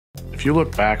If you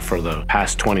look back for the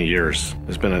past 20 years,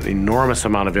 there's been an enormous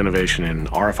amount of innovation in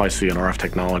RFIC and RF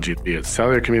technology, be it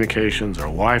cellular communications or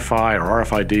Wi-Fi or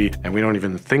RFID, and we don't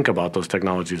even think about those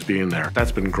technologies being there.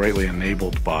 That's been greatly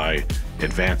enabled by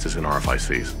advances in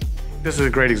RFICs. This is a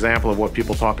great example of what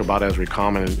people talk about as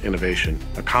recombinant innovation,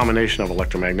 a combination of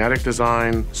electromagnetic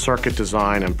design, circuit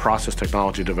design, and process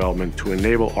technology development to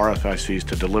enable RFICs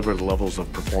to deliver the levels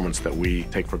of performance that we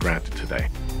take for granted today.